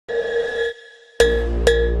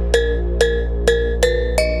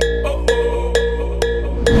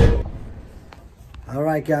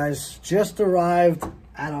right, guys, just arrived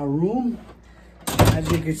at our room.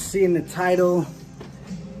 As you can see in the title,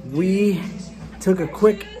 we took a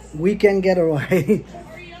quick weekend getaway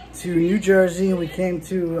to New Jersey. We came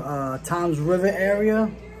to Tom's River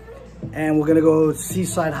area, and we're gonna go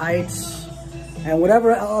Seaside Heights and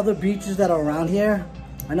whatever other beaches that are around here.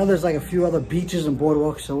 I know there's like a few other beaches and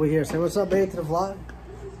boardwalks, so we're here. Say what's up, babe, to the vlog.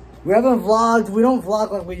 We haven't vlogged. We don't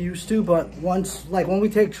vlog like we used to, but once, like when we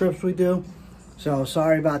take trips, we do. So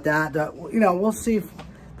sorry about that. You know, we'll see if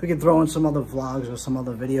we can throw in some other vlogs or some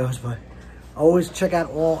other videos, but always check out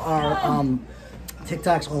all our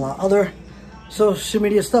TikToks, all our other social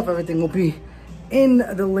media stuff. Everything will be in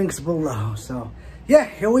the links below. So yeah,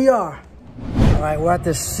 here we are. All right, we're at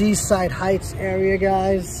the Seaside Heights area,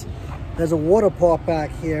 guys. There's a water park back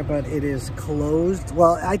here, but it is closed.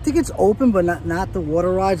 Well, I think it's open, but not the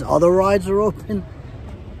water rides. Other rides are open.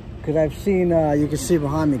 Because I've seen, you can see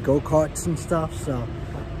behind me, go-karts and stuff. So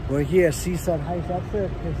we're here, Seaside Heights. That's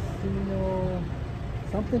a casino,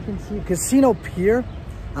 something casino pier.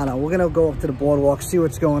 I don't know, we're gonna go up to the boardwalk, see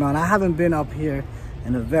what's going on. I haven't been up here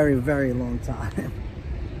in a very, very long time.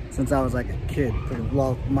 Since I was like a kid.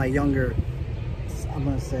 Well, my younger, I'm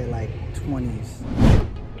gonna say like 20s.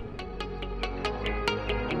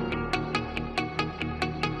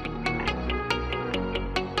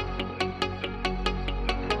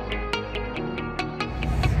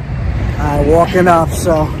 Walking up,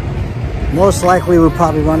 so most likely we'll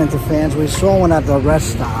probably run into fans. We saw one at the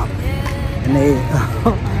rest stop, and they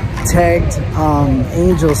tagged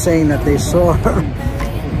Angel saying that they saw her,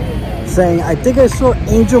 saying, I think I saw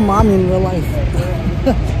Angel Mommy in real life.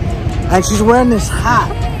 And she's wearing this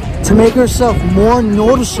hat to make herself more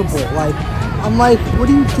noticeable. Like, I'm like, what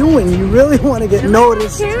are you doing? You really want to get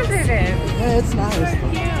noticed? How cute it is. Yeah, it's nice.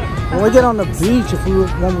 When we get on the beach,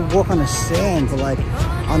 when we walk on the sand, but like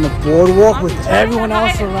on the boardwalk with everyone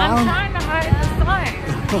else around. I'm trying to hide the sign.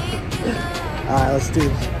 All right, let's do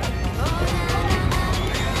this.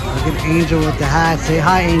 Look at Angel with the hat. Say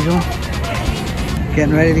hi, Angel.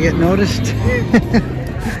 Getting ready to get noticed.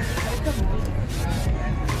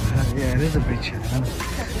 Yeah, it is a beach hat.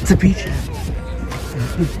 It's a beach hat.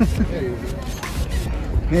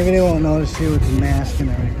 Maybe they won't notice you with the mask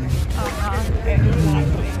and everything.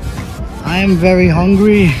 I am very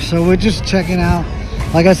hungry, so we're just checking out.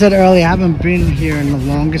 Like I said earlier, I haven't been here in the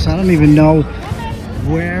longest. I don't even know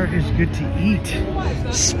where is good to eat.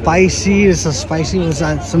 Spicy, it's a spicy, was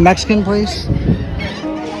that? It's a Mexican place.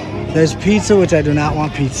 There's pizza, which I do not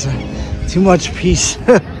want pizza. Too much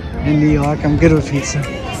pizza in New York. I'm good with pizza.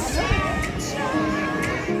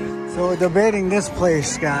 So we're debating this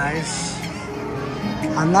place, guys.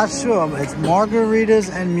 I'm not sure, but it's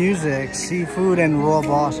margaritas and music, seafood and raw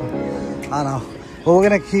bar. So I don't know. But we're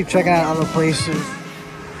gonna keep checking out other places.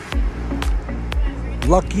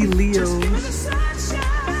 Lucky Leo's.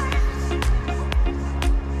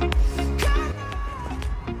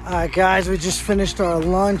 Alright guys, we just finished our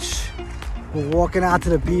lunch. We're walking out to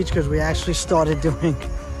the beach because we actually started doing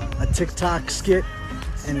a TikTok skit,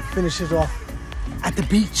 and it finishes off at the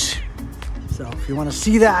beach. So if you want to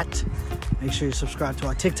see that, make sure you subscribe to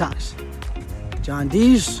our TikToks. John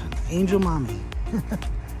D's, Angel Mommy.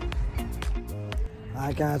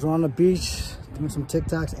 Alright guys, we're on the beach doing some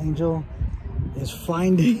TikToks. Angel is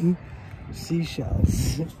finding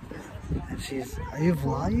seashells. And she's, are you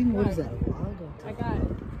vlogging? What is that, a vlog? I got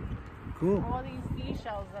cool. all these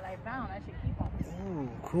seashells that I found. I should keep them.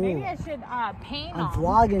 Oh, cool. Maybe I should paint them. I'm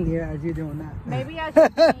vlogging here as you're doing that. Maybe I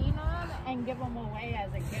should paint them and give them away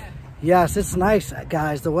as a gift. Yes, it's nice,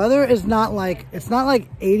 guys. The weather is not like, it's not like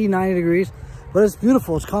 80, 90 degrees, but it's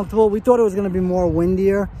beautiful. It's comfortable. We thought it was going to be more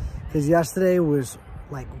windier because yesterday was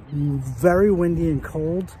like very windy and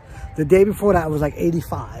cold. The day before that was like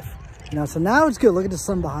 85. You know, so now it's good. Look at the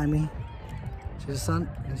sun behind me. See the sun?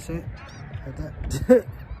 You see it? Like that.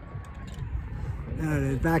 There it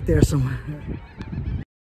is, back there somewhere.